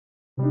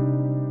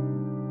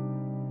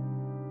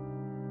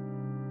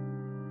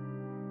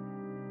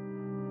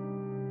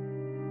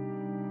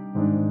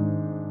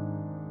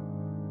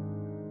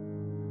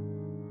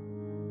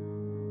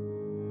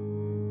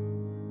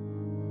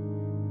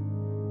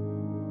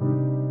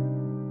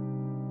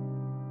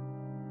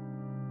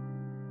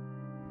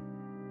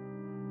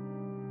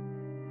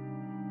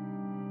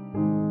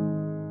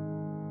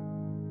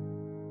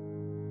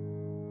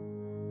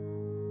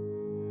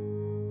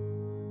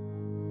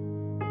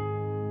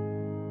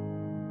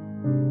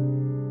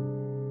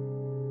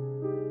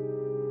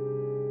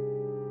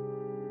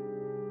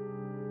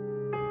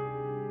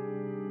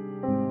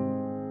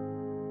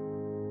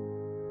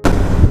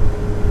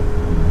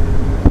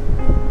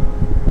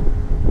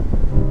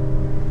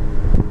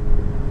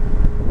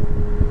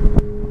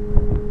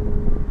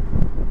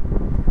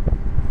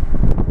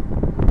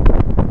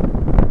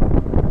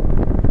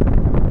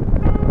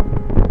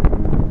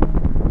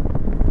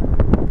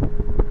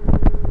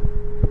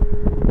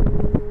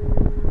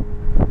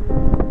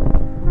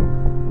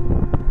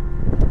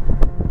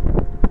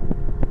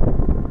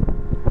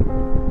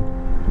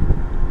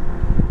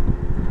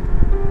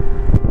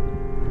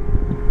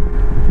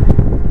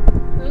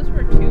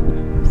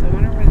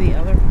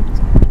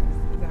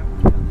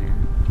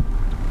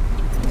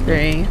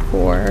mystery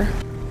for.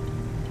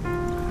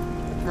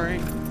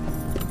 Right.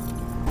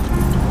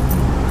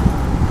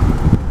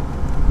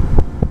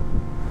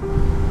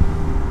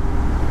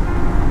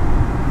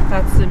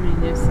 That's the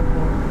municipal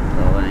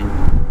building.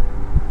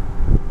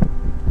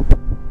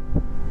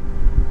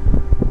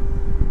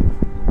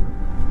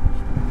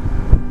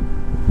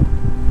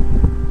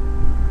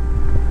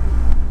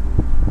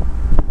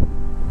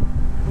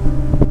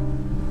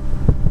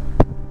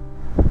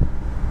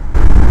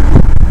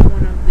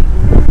 One of the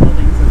only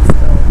buildings that's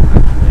still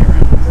actually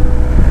around.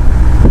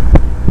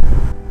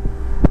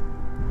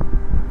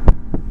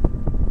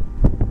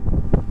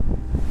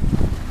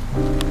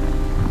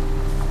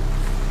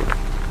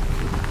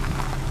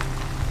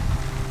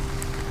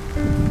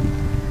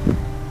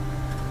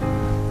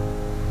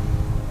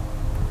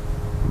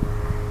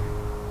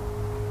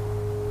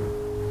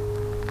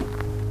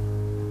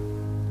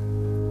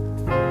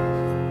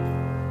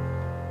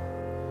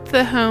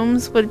 The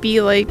homes would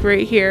be like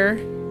right here,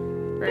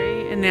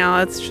 right? And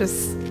now it's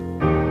just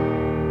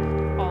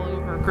all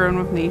overgrown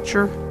with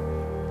nature.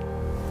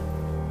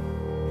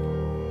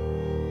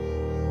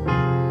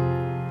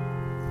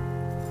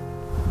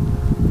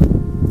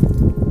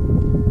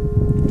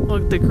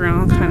 Look, the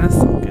ground kind of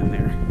sunk in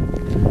there.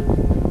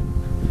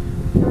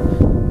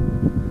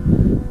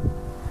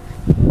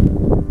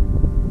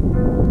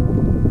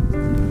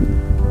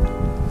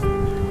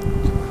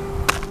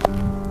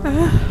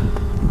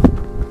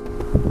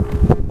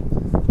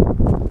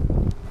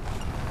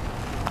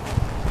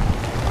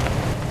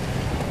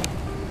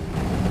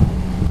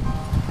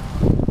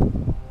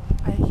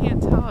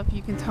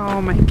 You can tell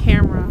on my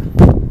camera.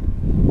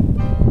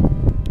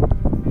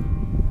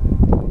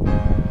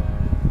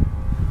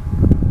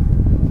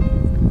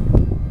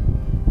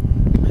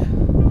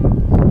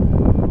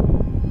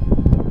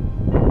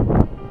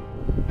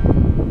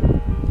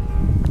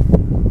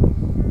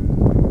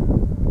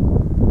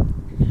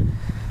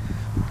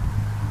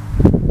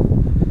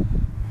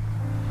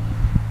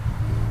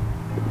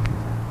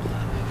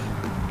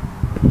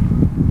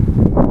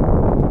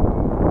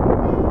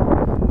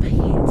 My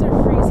hands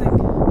are freezing.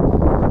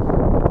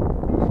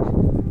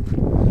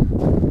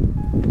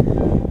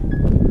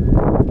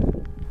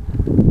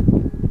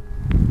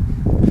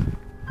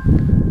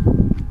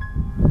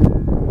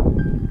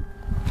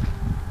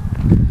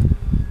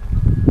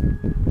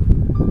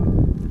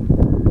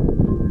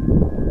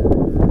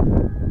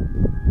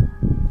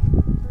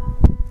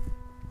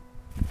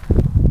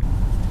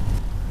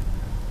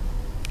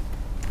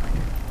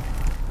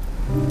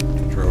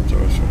 Trails, I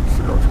was trying to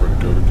figure out where to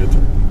go to get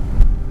there.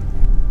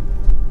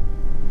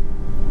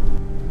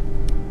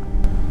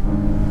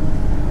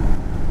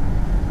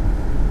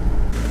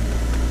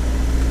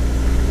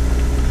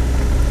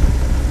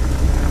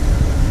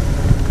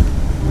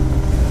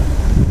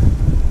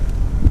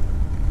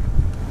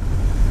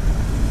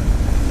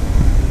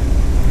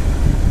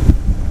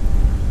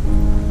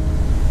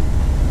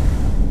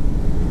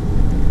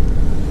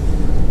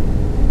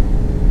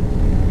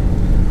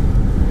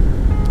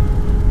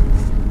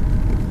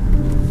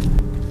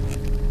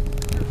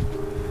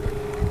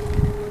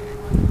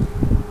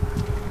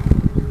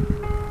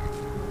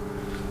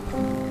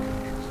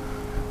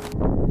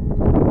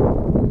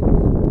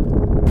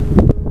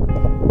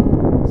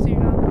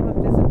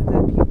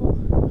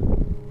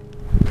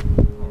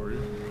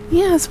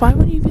 Yes, why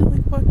would you be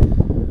like,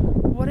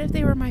 what if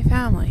they were my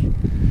family?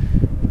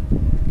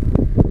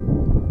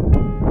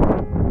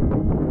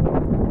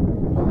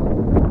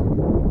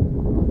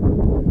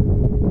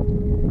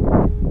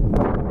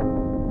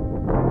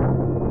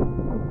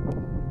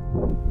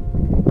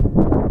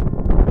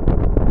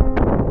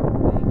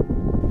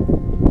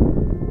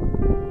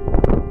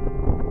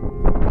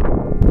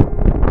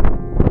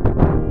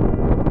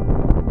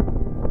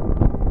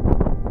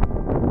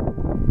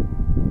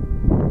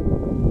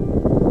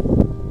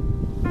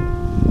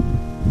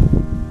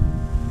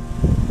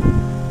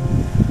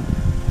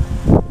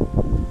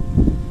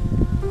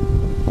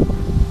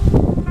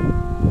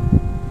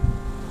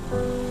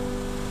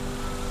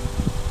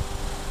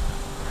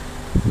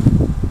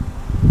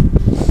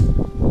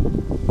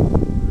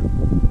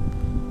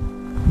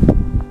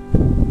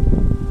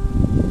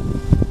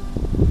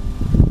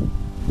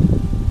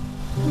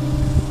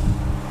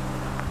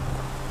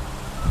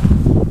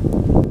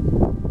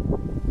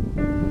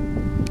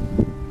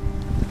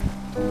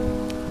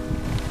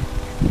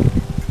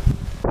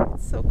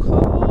 So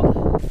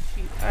cold.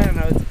 I don't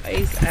know, it's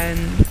ice and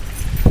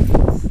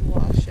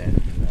slush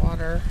and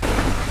water.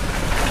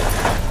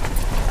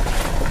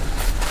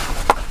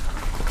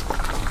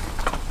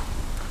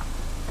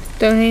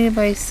 Donated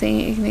by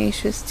St.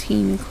 Ignatius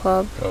Teen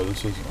Club. Oh,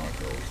 this is not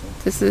good.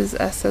 This is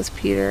SS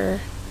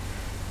Peter.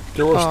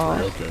 There was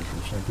three, okay.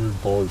 St. Peter,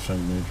 Paul, St.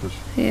 Ignatius.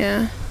 Yeah.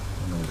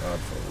 And then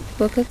Oddfellows.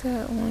 Look at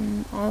that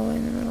one all the way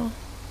in the middle.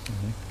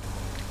 Mm-hmm.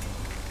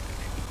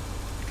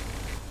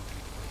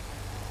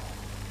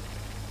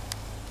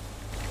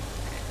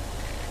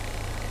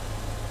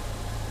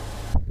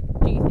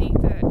 Do you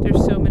think that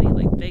there's so many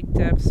like big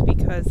dips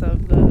because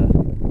of the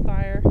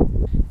fire?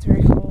 It's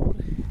very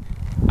cold.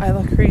 I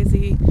look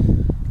crazy.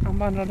 I'm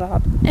bundled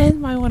up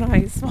and my one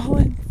eye is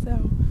swollen,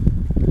 so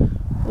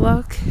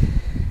look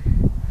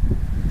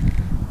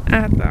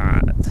at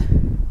that.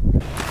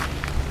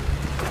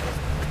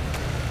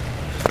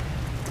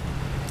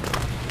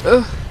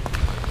 Ugh.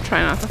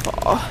 Try not to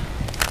fall.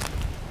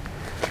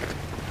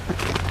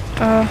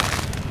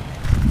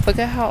 Look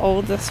at how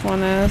old this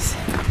one is.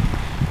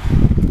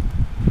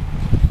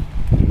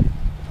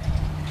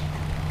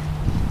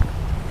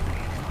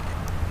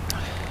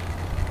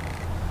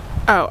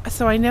 Oh,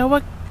 so I know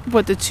what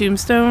the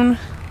tombstone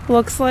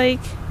looks like.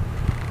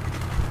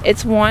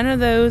 It's one of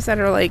those that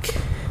are like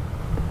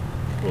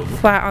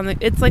flat on the,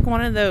 it's like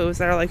one of those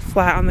that are like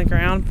flat on the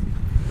ground.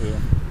 Yeah.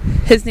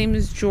 His name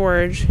is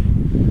George.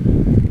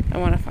 I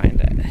want to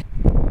find it.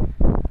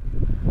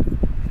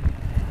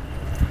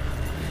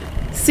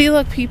 See,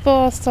 look,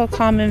 people still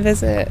come and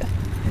visit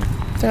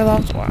their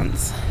loved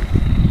ones,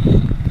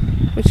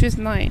 which is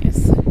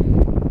nice.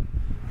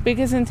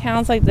 Because in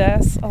towns like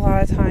this, a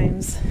lot of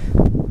times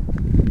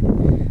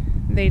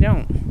they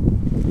don't.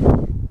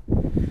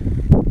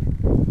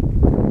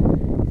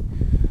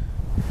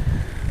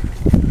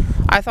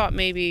 I thought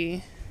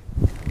maybe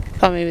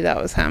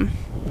that was him.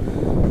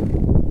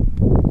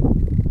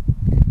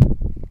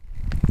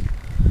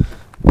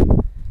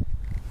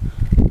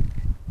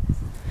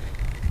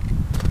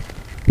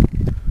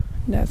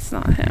 That's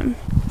not him.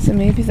 So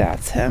maybe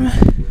that's him.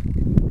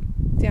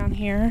 Down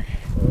here.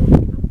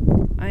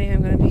 I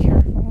am going to be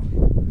careful.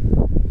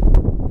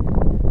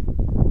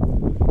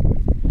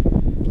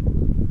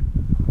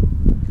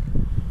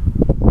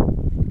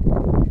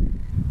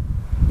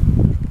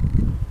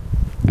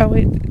 Oh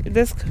wait,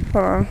 this,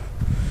 hold on.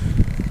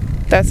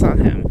 That's not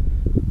him.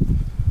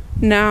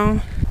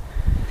 No.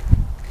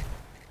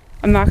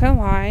 I'm not going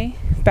to lie.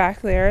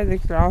 Back there, the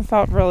ground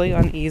felt really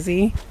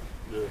uneasy.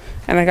 Yeah.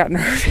 And I got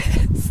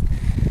nervous.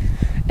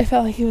 It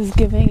felt like he was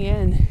giving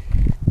in.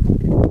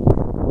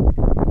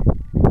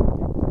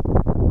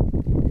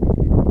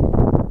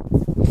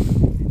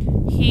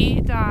 He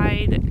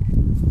died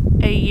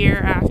a year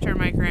after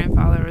my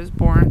grandfather was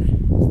born.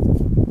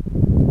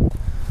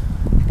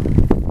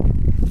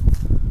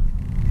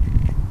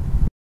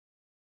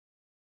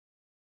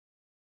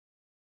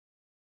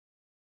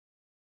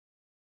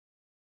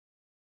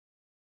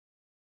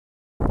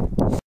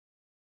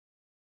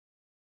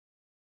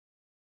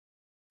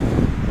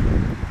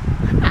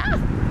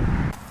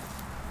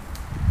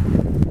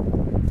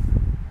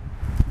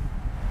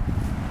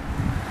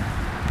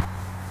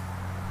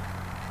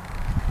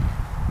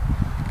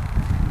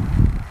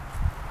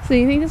 So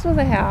you think this was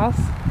a house?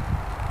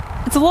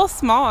 It's a little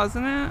small,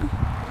 isn't it?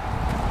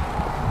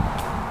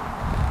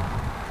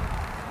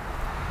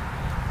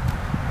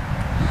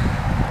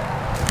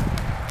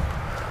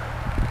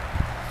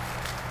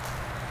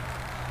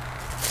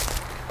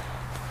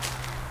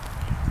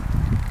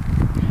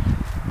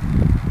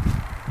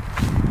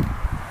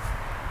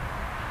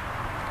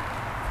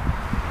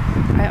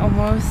 I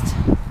almost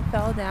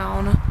fell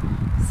down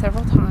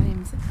several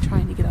times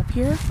trying to get up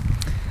here.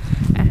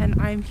 And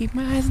I'm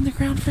keeping my eyes on the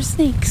ground for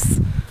snakes.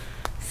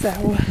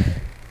 So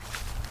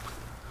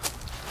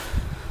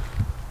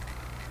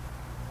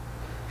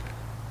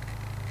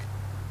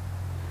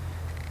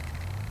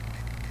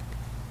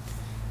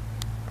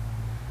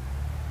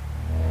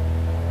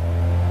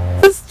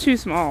this is too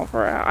small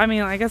for a, I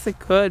mean, I guess it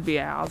could be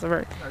a house.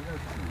 Or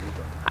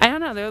I don't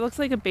know. There looks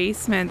like a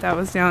basement that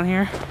was down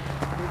here.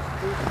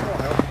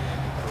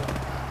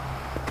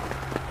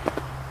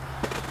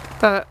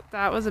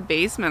 That was a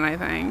basement, I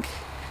think.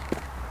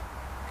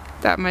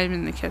 That might have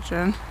been the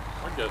kitchen.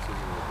 I guess it's in the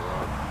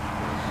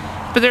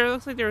garage. But there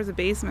looks like there was a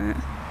basement.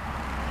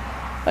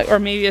 Like, or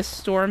maybe a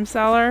storm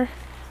cellar.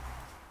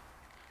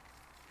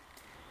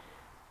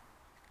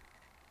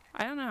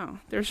 I don't know.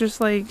 There's just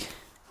like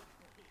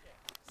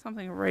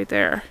something right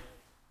there.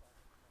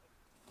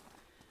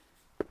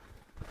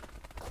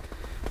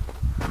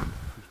 There's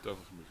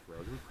definitely somebody's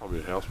garage. There was probably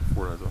a house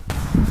before that though.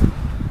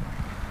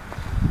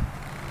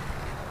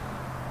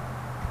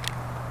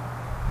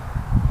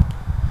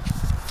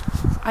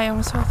 I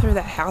almost fell through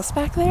that house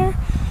back there.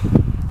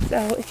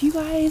 So if you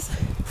guys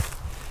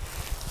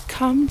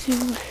come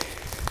to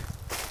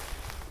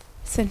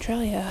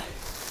Centralia,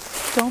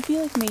 don't be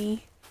like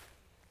me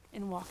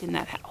and walk in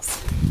that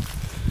house.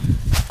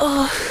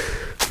 Ugh.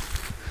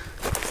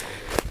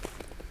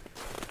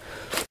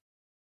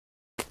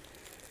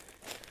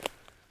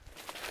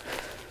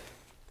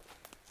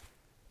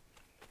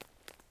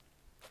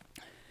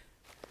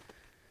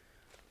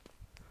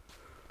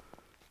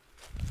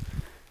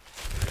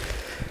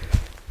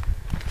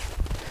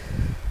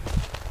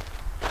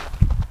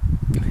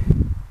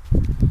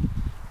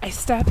 I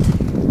stepped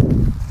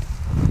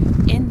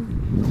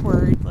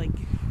inward, like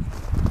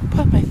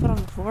put my foot on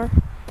the floor,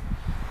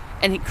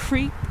 and it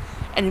creaked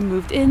and it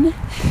moved in.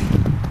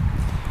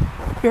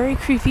 Very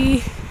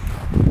creepy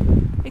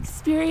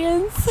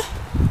experience.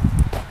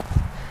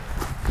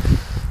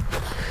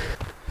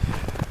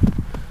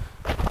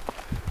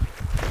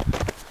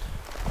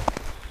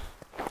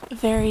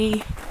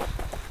 Very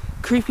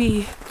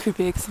creepy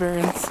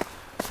experience.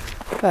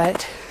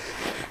 But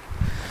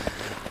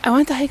I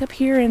want to hike up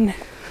here and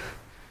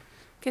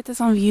get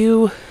this on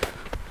view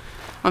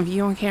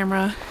on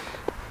camera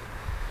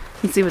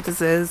and see what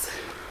this is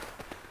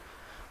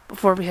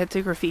before we head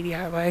to Graffiti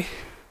Highway.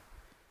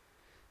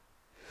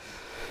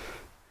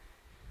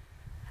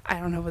 I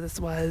don't know what this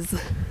was.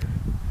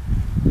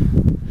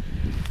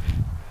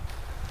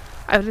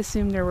 I would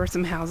assume there were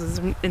some houses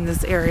in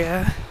this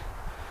area,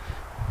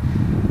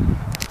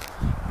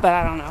 but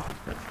I don't know.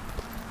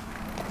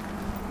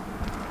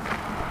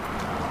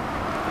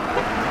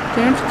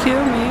 Don't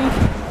kill me.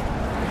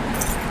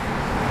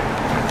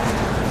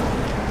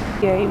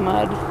 Yay,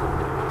 mud.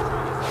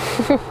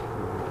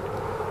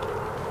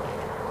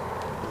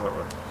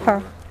 Huh?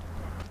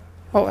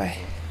 What way?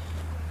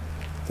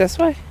 This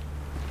way?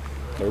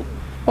 Nope.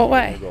 What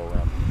way? Go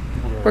around.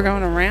 We're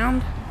going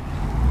around?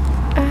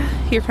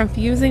 You're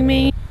confusing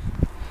me.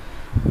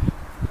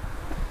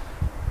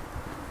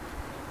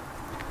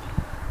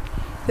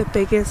 The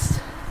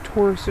biggest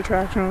tourist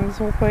attraction in this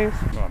whole place.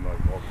 No, I'm not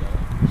even walking down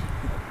it.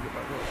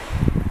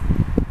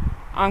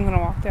 I'm gonna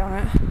walk down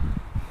it.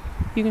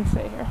 You can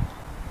stay here.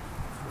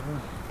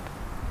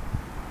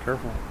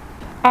 Careful.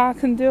 I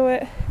can do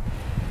it.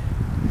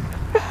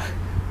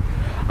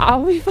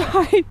 I'll be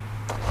fine.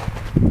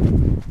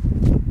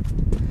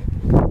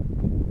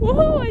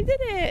 Whoa, I did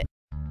it!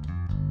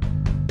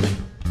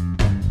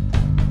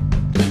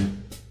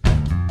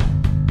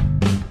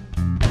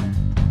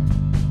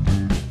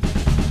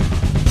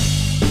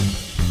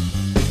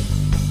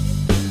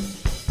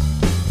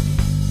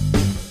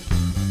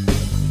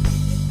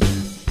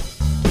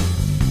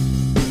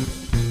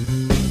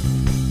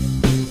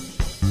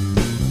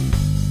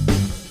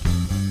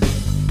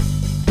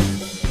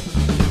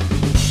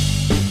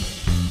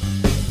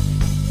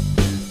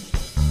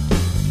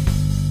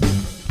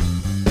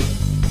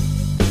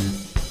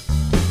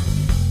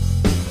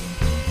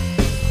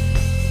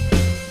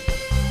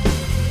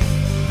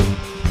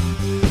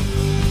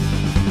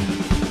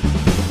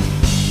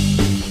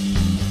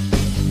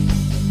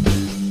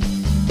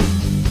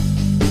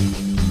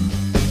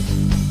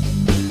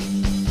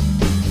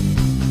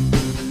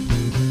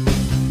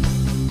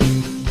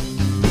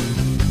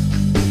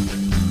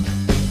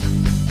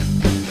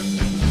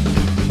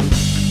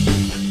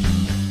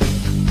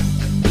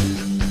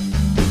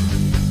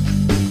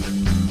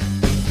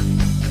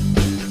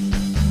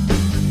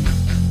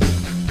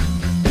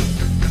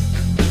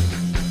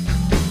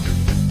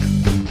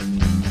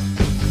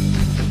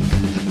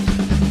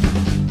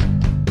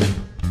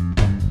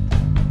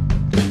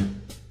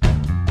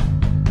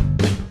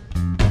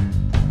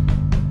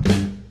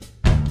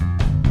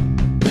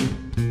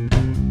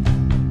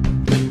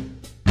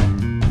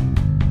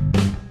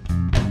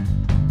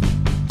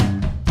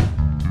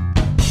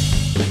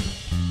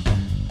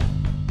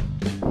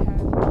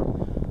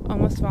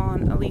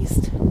 Fallen at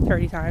least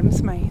 30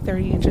 times. My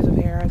 30 inches of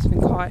hair has been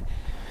caught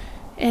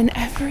in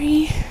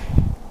every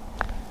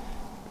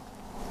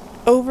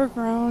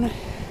overgrown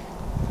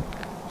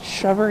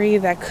shrubbery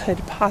that could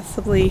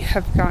possibly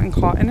have gotten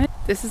caught in it.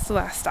 This is the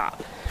last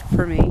stop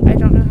for me. I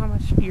don't know how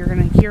much you're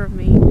gonna hear of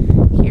me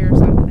here,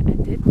 so I'm gonna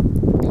end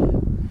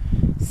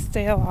it.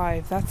 Stay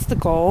alive, that's the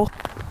goal.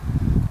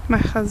 My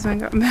husband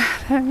got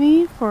mad at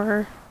me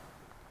for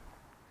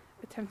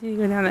attempting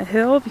to go down a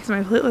hill because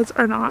my platelets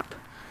are not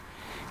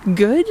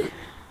good,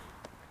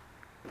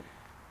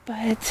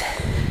 but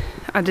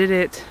I did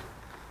it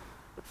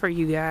for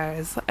you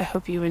guys. I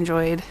hope you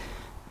enjoyed,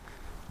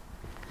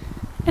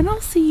 and I'll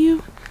see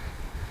you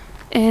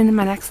in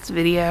my next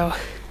video.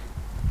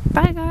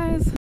 Bye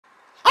guys.